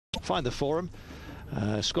Find the forum,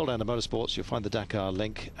 scroll down to Motorsports, you'll find the Dakar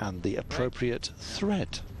link and the appropriate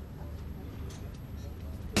thread.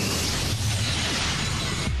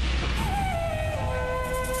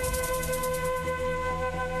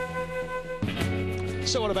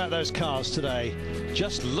 So what about those cars today?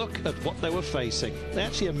 Just look at what they were facing. They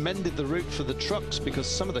actually amended the route for the trucks because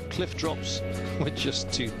some of the cliff drops were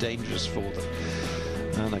just too dangerous for them.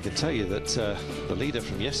 And I can tell you that the leader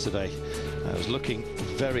from yesterday was looking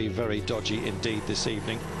very, very dodgy indeed this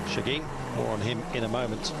evening. Shageen, more on him in a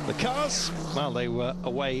moment. The cars, well, they were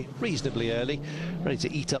away reasonably early, ready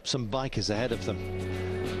to eat up some bikers ahead of them.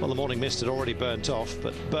 Well, the morning mist had already burnt off,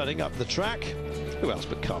 but burning up the track, who else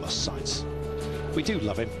but Carlos Sainz? We do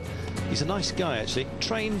love him. He's a nice guy, actually.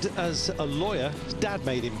 Trained as a lawyer. His dad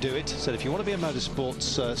made him do it. Said if you want to be a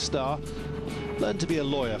motorsports star, learn to be a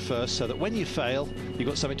lawyer first, so that when you fail, you've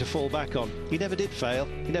got something to fall back on. He never did fail.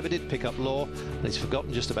 He never did pick up law, and he's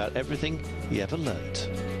forgotten just about everything he ever learnt.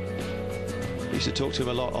 We used to talk to him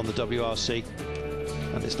a lot on the WRC,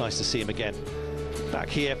 and it's nice to see him again. Back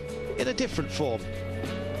here in a different form.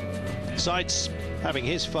 Sides having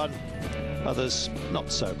his fun, others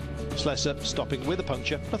not so. Slesser stopping with a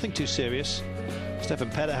puncture, nothing too serious. Stefan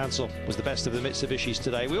Pederhansel was the best of the Mitsubishis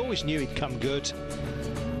today. We always knew he'd come good,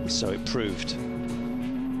 so it proved.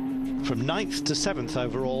 From 9th to 7th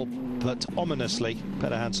overall, but ominously,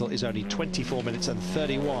 Pederhansel is only 24 minutes and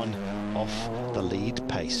 31 off the lead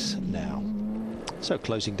pace now. So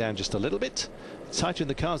closing down just a little bit. Tighter in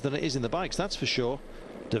the cars than it is in the bikes, that's for sure.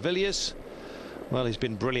 De Villiers, well, he's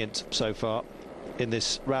been brilliant so far in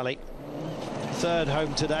this rally. Third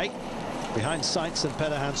home today, behind Sainz and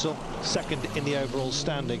Pederhansel, second in the overall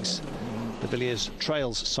standings. De Villiers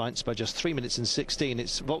trails Sainz by just 3 minutes and 16.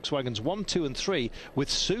 It's Volkswagen's 1, 2 and 3, with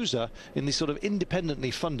Sousa in the sort of independently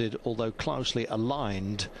funded, although closely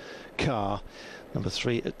aligned car. Number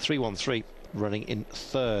 3 at 313, running in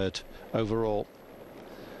third overall.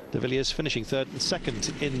 De Villiers finishing third and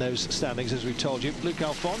second in those standings, as we've told you. Luc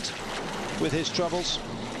Alphonse with his troubles.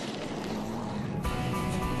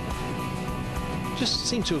 Just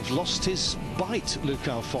seemed to have lost his bite, Luc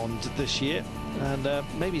Alphonse, this year, and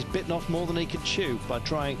maybe he's bitten off more than he can chew by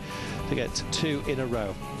trying to get 2 in a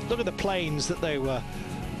row. Look at the plains that they were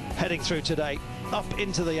heading through today, up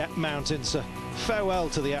into the mountains. Farewell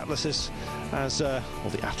to the Atlases, as or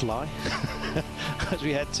the Atli, as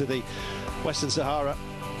we head to the Western Sahara.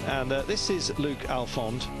 And this is Luc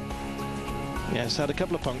Alphonse. Yes, had a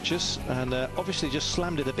couple of punctures and obviously just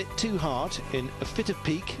slammed it a bit too hard in a fit of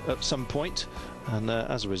pique at some point, and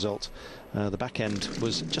as a result the back end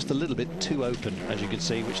was just a little bit too open, as you can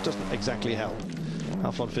see, which doesn't exactly help.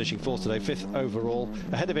 Alphonse finishing fourth today, 5th overall.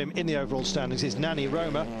 Ahead of him in the overall standings is Nani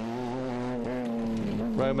Roma.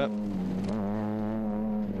 Roma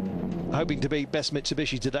hoping to be best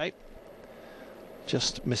Mitsubishi today,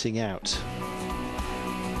 just missing out.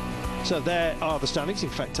 So there are the standings. In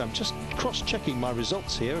fact, I'm just cross-checking my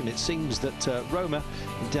results here, and it seems that Roma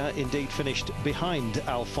indeed finished behind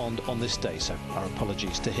Alphonse on this day, so our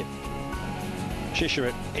apologies to him.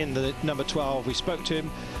 Shisharit in the number 12. We spoke to him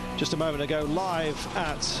just a moment ago live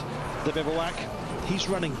at the Bivouac. He's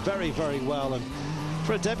running very, very well, and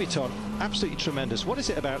for a debutant, absolutely tremendous. What is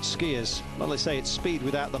it about skiers? Well, they say it's speed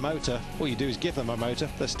without the motor. All you do is give them a motor.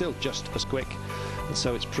 They're still just as quick, and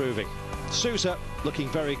so it's proving. Sousa looking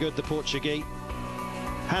very good, the Portuguese.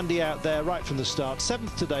 Handy out there right from the start.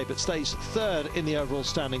 7th today, but stays 3rd in the overall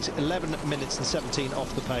standings. 11 minutes and 17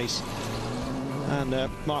 off the pace. And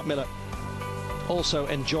Mark Miller also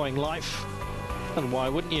enjoying life. And why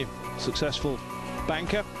wouldn't you? Successful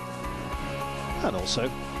banker. And also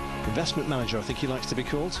investment manager, I think he likes to be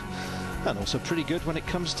called. And also pretty good when it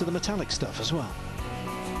comes to the metallic stuff as well.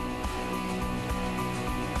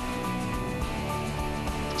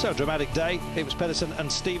 So, dramatic day. It was Pedersen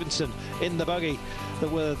and Stevenson in the buggy that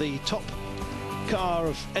were the top car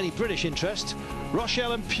of any British interest.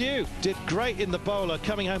 Rochelle and Pugh did great in the bowler,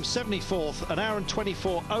 coming home 74th, an hour and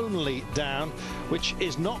 24 only down, which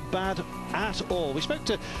is not bad at all. We spoke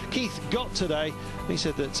to Keith Gott today. He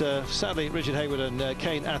said that sadly Richard Hayward and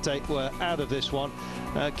Kane Ate were out of this one.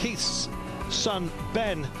 Keith's son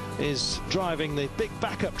Ben is driving the big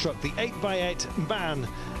backup truck, the 8x8 man,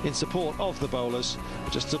 in support of the bowlers.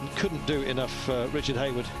 Just couldn't do enough. Richard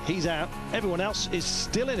Hayward, he's out. Everyone else is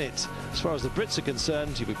still in it. As far as the Brits are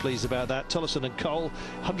concerned, you'll be pleased about that. Tollefson and Cole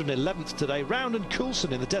 111th today. Round and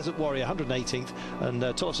Coulson in the Desert Warrior 118th, and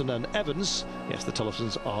Tollefson and Evans, yes, the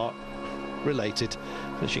Tollefsons are related,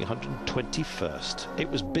 finishing 121st. It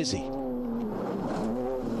was busy.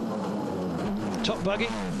 Top buggy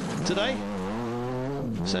today,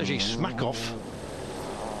 Sergei Smakov.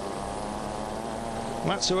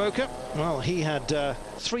 Matsuoka, well, he had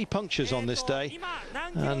 3 punctures on this day,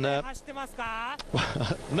 and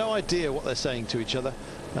no idea what they're saying to each other.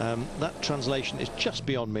 That translation is just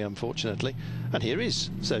beyond me, unfortunately. And here is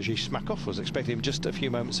Sergei Smakov. Was expecting him just a few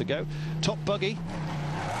moments ago. Top buggy,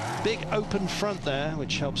 big open front there,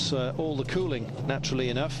 which helps all the cooling, naturally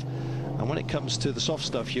enough. And when it comes to the soft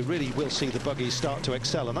stuff, you really will see the buggies start to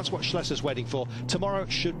excel, and that's what Schlesser's waiting for. Tomorrow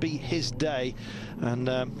should be his day, and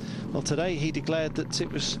well, today he declared that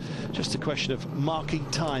it was just a question of marking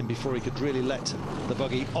time before he could really let the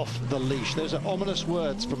buggy off the leash. Those are ominous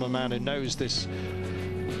words from a man who knows this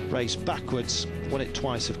race backwards. Won it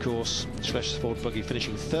twice, of course. Schlesser's Ford buggy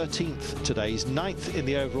finishing 13th today. He's 9th in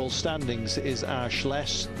the overall standings is our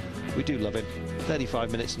Schless. We do love him.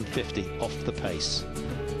 35 minutes and 50 off the pace.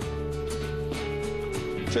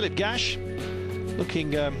 Philip Gash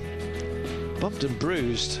looking bumped and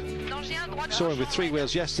bruised. Saw him with 3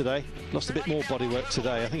 wheels yesterday. Lost a bit more bodywork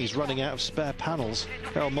today. I think he's running out of spare panels.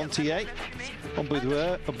 Carol Montier on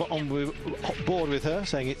board with her,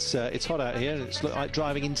 saying it's hot out here and it's like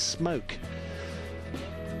driving in smoke.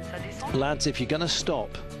 Lads, if you're going to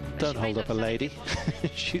stop, don't hold up a lady.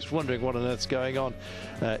 She's wondering what on earth's going on.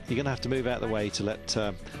 You're going to have to move out of the way to let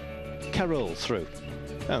Carol through.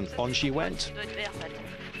 And on she went.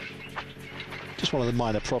 Just one of the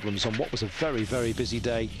minor problems on what was a very, very busy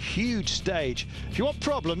day. Huge stage. If you want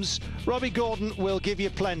problems, Robbie Gordon will give you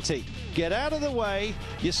plenty. Get out of the way.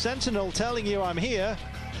 Your sentinel telling you I'm here.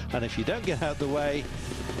 And if you don't get out the way,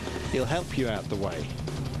 he'll help you out the way.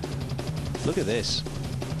 Look at this.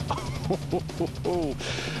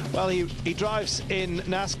 Well, he drives in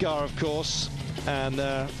NASCAR, of course. And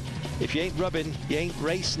if you ain't rubbing, you ain't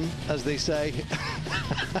racing, as they say.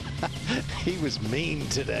 He was mean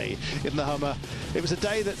today in the Hummer. It was a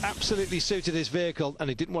day that absolutely suited his vehicle, and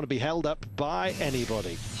he didn't want to be held up by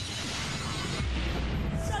anybody.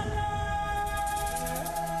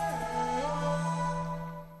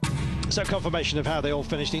 So confirmation of how they all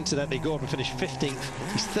finished. Incidentally, Gordon finished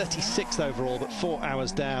 15th. He's 36th overall, but 4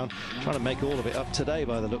 hours down. Trying to make all of it up today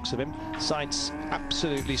by the looks of him. Sainz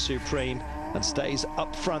absolutely supreme and stays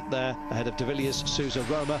up front there ahead of De Villiers, Sousa,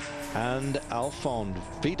 Roma and Alfond.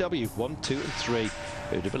 VW 1, 2 and 3.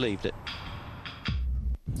 Who'd have believed it?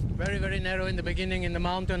 Very, very narrow in the beginning in the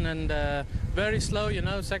mountain, and very slow, you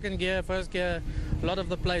know, second gear, first gear, a lot of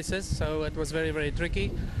the places, so it was very, very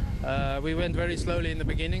tricky. We went very slowly in the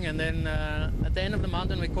beginning, and then at the end of the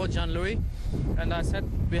mountain we caught Jean-Louis, and I sat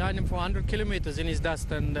behind him for 100 kilometers in his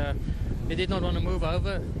dust, and he did not want to move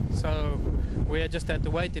over, so we just had to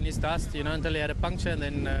wait in his dust, you know, until he had a puncture, and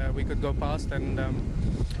then we could go past, and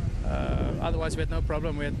otherwise we had no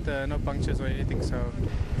problem. We had no punctures or anything, so...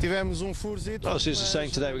 Well, as Sousa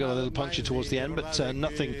saying today, we got a little puncture towards the end, but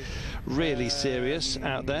nothing really serious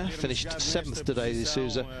out there. Finished 7th today,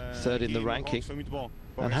 Sousa, 3rd in the ranking.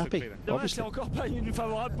 And happy, obviously.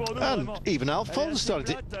 And even Alphonse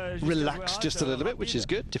started to relax just a little bit, which is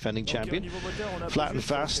good. Defending champion. Flat and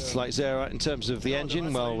fast, like Zera in terms of the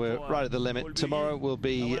engine. Well, we're right at the limit. Tomorrow will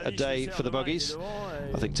be a day for the buggies.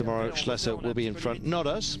 I think tomorrow Schlesser will be in front, not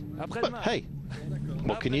us. But hey,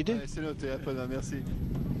 what can you do?